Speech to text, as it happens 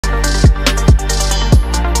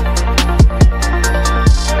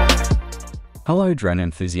Hello drone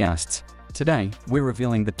enthusiasts! Today, we're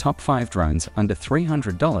revealing the top 5 drones under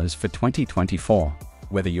 $300 for 2024.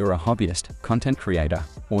 Whether you're a hobbyist, content creator,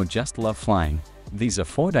 or just love flying, these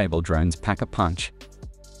affordable drones pack a punch.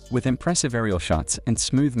 With impressive aerial shots and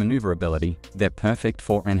smooth maneuverability, they're perfect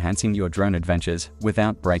for enhancing your drone adventures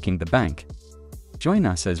without breaking the bank. Join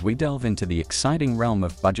us as we delve into the exciting realm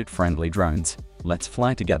of budget-friendly drones. Let's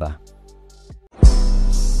fly together.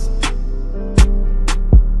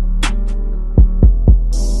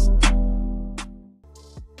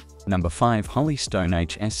 Number 5. Holystone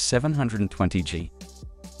HS720G.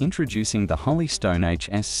 Introducing the Holystone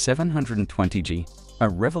HS720G, a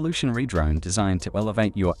revolutionary drone designed to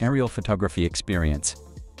elevate your aerial photography experience.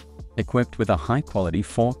 Equipped with a high-quality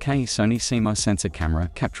 4K Sony CMOS sensor camera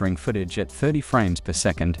capturing footage at 30 frames per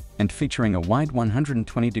second and featuring a wide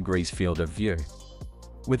 120 degrees field of view.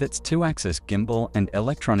 With its 2-axis gimbal and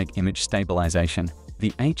electronic image stabilization,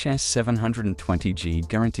 the HS720G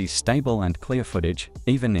guarantees stable and clear footage,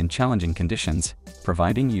 even in challenging conditions,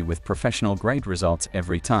 providing you with professional-grade results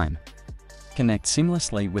every time. Connect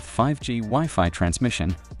seamlessly with 5G Wi-Fi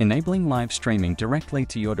transmission, enabling live streaming directly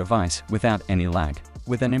to your device without any lag.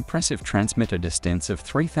 With an impressive transmitter distance of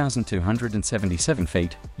 3,277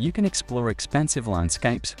 feet, you can explore expansive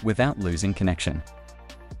landscapes without losing connection.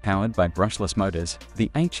 Powered by brushless motors, the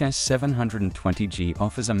HS720G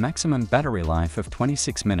offers a maximum battery life of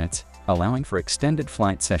 26 minutes, allowing for extended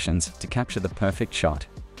flight sessions to capture the perfect shot.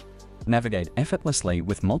 Navigate effortlessly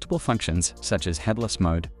with multiple functions such as headless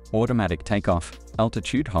mode, automatic takeoff,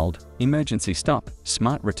 altitude hold, emergency stop,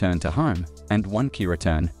 smart return to home, and one-key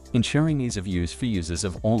return, ensuring ease of use for users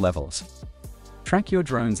of all levels. Track your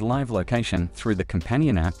drone's live location through the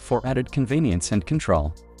companion app for added convenience and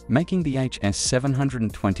control, making the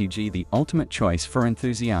HS720G the ultimate choice for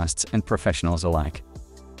enthusiasts and professionals alike.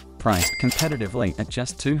 Priced competitively at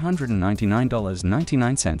just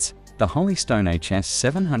 $299.99, the Holystone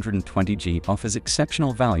HS720G offers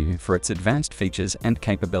exceptional value for its advanced features and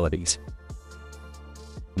capabilities.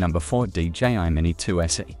 Number 4. DJI Mini 2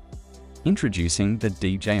 SE. Introducing the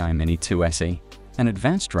DJI Mini 2 SE, an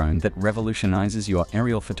advanced drone that revolutionizes your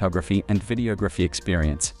aerial photography and videography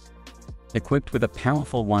experience. Equipped with a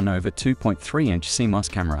powerful 1/2.3-inch CMOS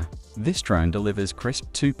camera, this drone delivers crisp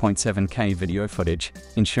 2.7K video footage,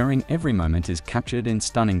 ensuring every moment is captured in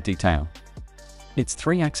stunning detail. Its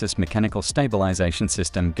 3-axis mechanical stabilization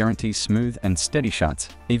system guarantees smooth and steady shots,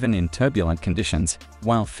 even in turbulent conditions,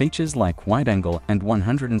 while features like wide-angle and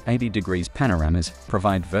 180 degrees panoramas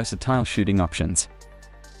provide versatile shooting options.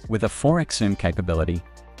 With a 4x zoom capability,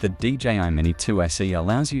 the DJI Mini 2 SE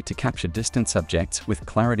allows you to capture distant subjects with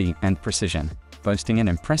clarity and precision, boasting an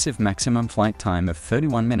impressive maximum flight time of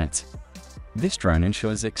 31 minutes. This drone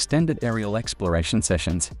ensures extended aerial exploration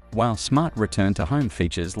sessions, while smart return-to-home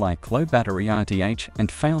features like low battery RTH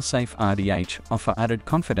and fail-safe RDH offer added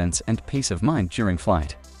confidence and peace of mind during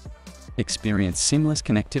flight. Experience seamless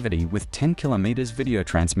connectivity with 10 km video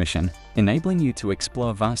transmission, enabling you to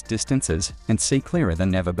explore vast distances and see clearer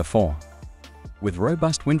than ever before. With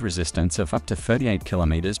robust wind resistance of up to 38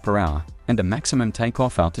 km/h and a maximum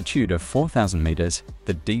takeoff altitude of 4,000 meters,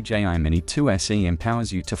 the DJI Mini 2 SE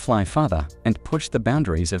empowers you to fly farther and push the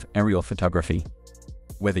boundaries of aerial photography.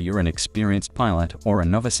 Whether you're an experienced pilot or a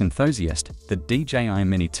novice enthusiast, the DJI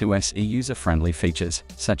Mini 2 SE user-friendly features,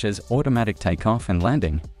 such as automatic takeoff and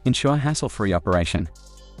landing, ensure hassle-free operation.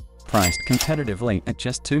 Priced competitively at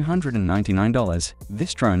just $299,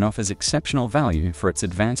 this drone offers exceptional value for its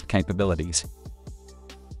advanced capabilities.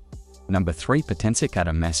 Number 3. Potensic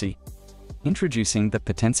ATOM SE. Introducing the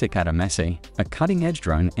Potensic ATOM SE, a cutting-edge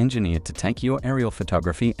drone engineered to take your aerial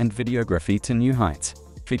photography and videography to new heights,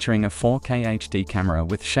 featuring a 4K HD camera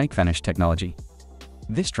with shake vanish technology.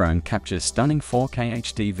 This drone captures stunning 4K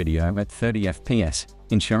HD video at 30 FPS,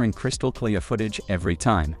 ensuring crystal clear footage every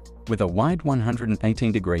time. With a wide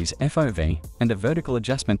 118 degrees FOV and a vertical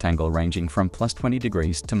adjustment angle ranging from +20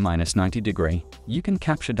 degrees to -90 degrees, you can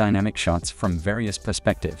capture dynamic shots from various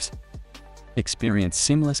perspectives. Experience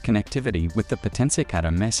seamless connectivity with the Potensic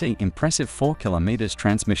ATOM SE impressive 4 km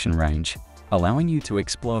transmission range, allowing you to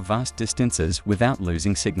explore vast distances without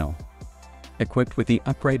losing signal. Equipped with the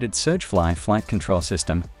upgraded Surgefly flight control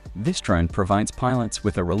system, this drone provides pilots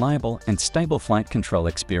with a reliable and stable flight control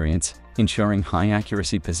experience, ensuring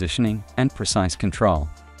high-accuracy positioning and precise control.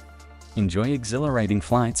 Enjoy exhilarating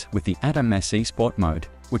flights with the ATOM SE Sport mode,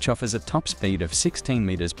 which offers a top speed of 16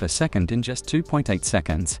 meters per second in just 2.8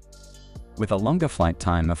 seconds. With a longer flight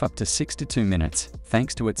time of up to 62 minutes,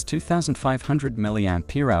 thanks to its 2,500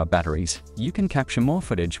 mAh batteries, you can capture more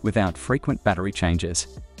footage without frequent battery changes.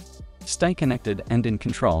 Stay connected and in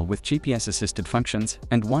control with GPS-assisted functions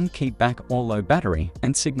and one key back or low battery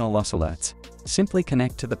and signal loss alerts. Simply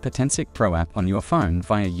connect to the Potensic Pro app on your phone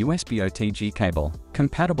via USB OTG cable,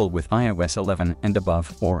 compatible with iOS 11 and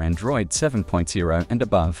above or Android 7.0 and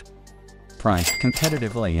above. Priced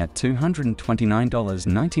competitively at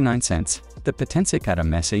 $229.99, the Potensic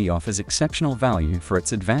ATOM SE offers exceptional value for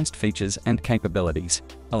its advanced features and capabilities.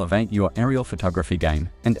 Elevate your aerial photography game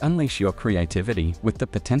and unleash your creativity with the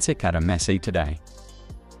Potensic ATOM SE today.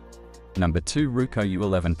 Number 2. Ruko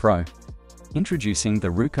U11 Pro. Introducing the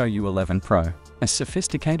Ruko U11 Pro, a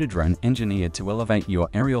sophisticated drone engineered to elevate your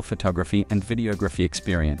aerial photography and videography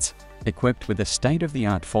experience. Equipped with a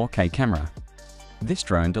state-of-the-art 4K camera, this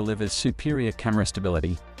drone delivers superior camera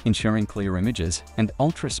stability, ensuring clear images and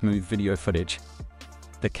ultra-smooth video footage.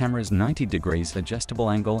 The camera's 90°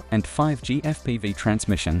 adjustable angle and 5G FPV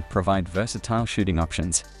transmission provide versatile shooting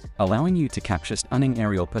options, allowing you to capture stunning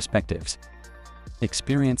aerial perspectives.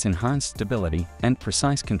 Experience enhanced stability and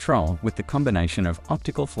precise control with the combination of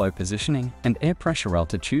optical flow positioning and air pressure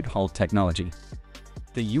altitude hold technology.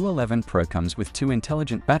 The U11 Pro comes with 2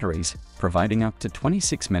 intelligent batteries, providing up to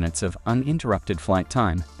 26 minutes of uninterrupted flight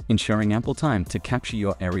time, ensuring ample time to capture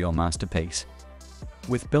your aerial masterpiece.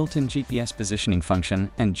 With built-in GPS positioning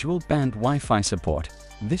function and dual-band Wi-Fi support,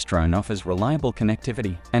 this drone offers reliable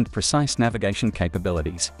connectivity and precise navigation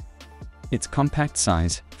capabilities. Its compact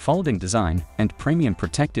size, folding design, and premium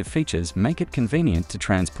protective features make it convenient to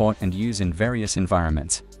transport and use in various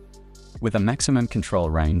environments. With a maximum control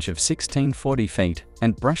range of 1640 feet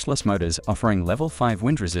and brushless motors offering level 5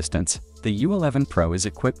 wind resistance, the U11 Pro is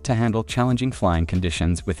equipped to handle challenging flying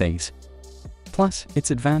conditions with ease. Plus,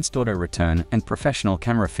 its advanced auto return and professional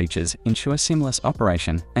camera features ensure seamless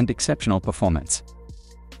operation and exceptional performance.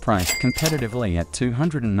 Priced competitively at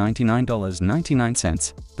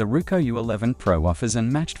 $299.99, the Ruko U11 Pro offers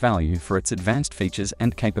unmatched value for its advanced features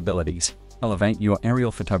and capabilities. Elevate your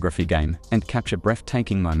aerial photography game and capture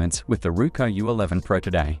breathtaking moments with the Ruko U11 Pro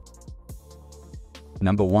today.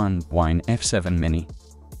 Number 1. Bwine F7 Mini.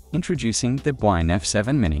 Introducing the Bwine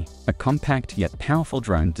F7 Mini, a compact yet powerful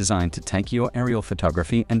drone designed to take your aerial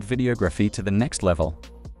photography and videography to the next level.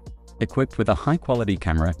 Equipped with a high-quality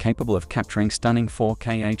camera capable of capturing stunning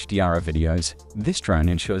 4K HDR videos, this drone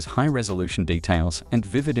ensures high-resolution details and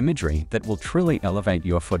vivid imagery that will truly elevate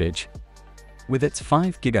your footage. With its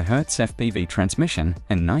 5 GHz FPV transmission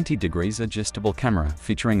and 90° adjustable camera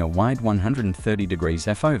featuring a wide 130°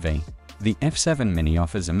 FOV, the F7 Mini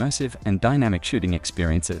offers immersive and dynamic shooting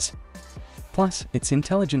experiences. Plus, its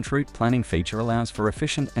intelligent route planning feature allows for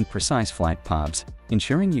efficient and precise flight paths,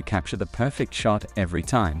 ensuring you capture the perfect shot every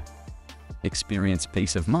time. Experience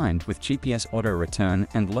peace of mind with GPS auto return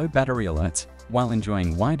and low battery alerts, while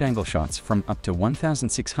enjoying wide-angle shots from up to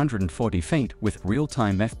 1,640 feet with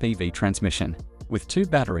real-time FPV transmission, with 2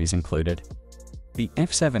 batteries included. The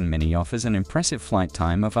F7 Mini offers an impressive flight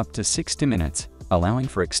time of up to 60 minutes, allowing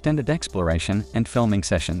for extended exploration and filming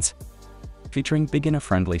sessions. Featuring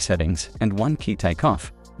beginner-friendly settings and one key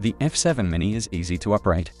takeoff, the F7 Mini is easy to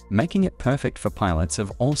operate, making it perfect for pilots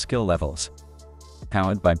of all skill levels.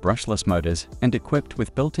 Powered by brushless motors and equipped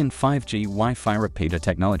with built-in 5G Wi-Fi repeater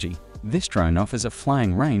technology, this drone offers a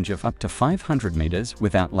flying range of up to 500 meters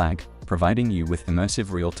without lag, providing you with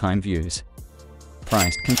immersive real-time views.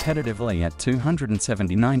 Priced competitively at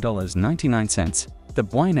 $279.99, the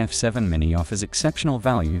Bwine F7 Mini offers exceptional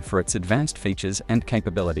value for its advanced features and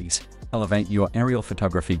capabilities. Elevate your aerial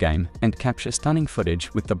photography game and capture stunning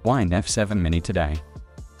footage with the Bwine F7 Mini today.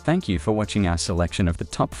 Thank you for watching our selection of the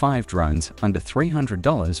top 5 drones under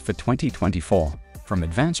 $300 for 2024. From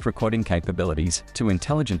advanced recording capabilities to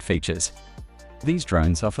intelligent features, these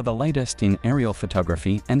drones offer the latest in aerial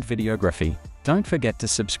photography and videography. Don't forget to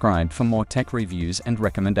subscribe for more tech reviews and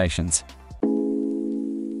recommendations.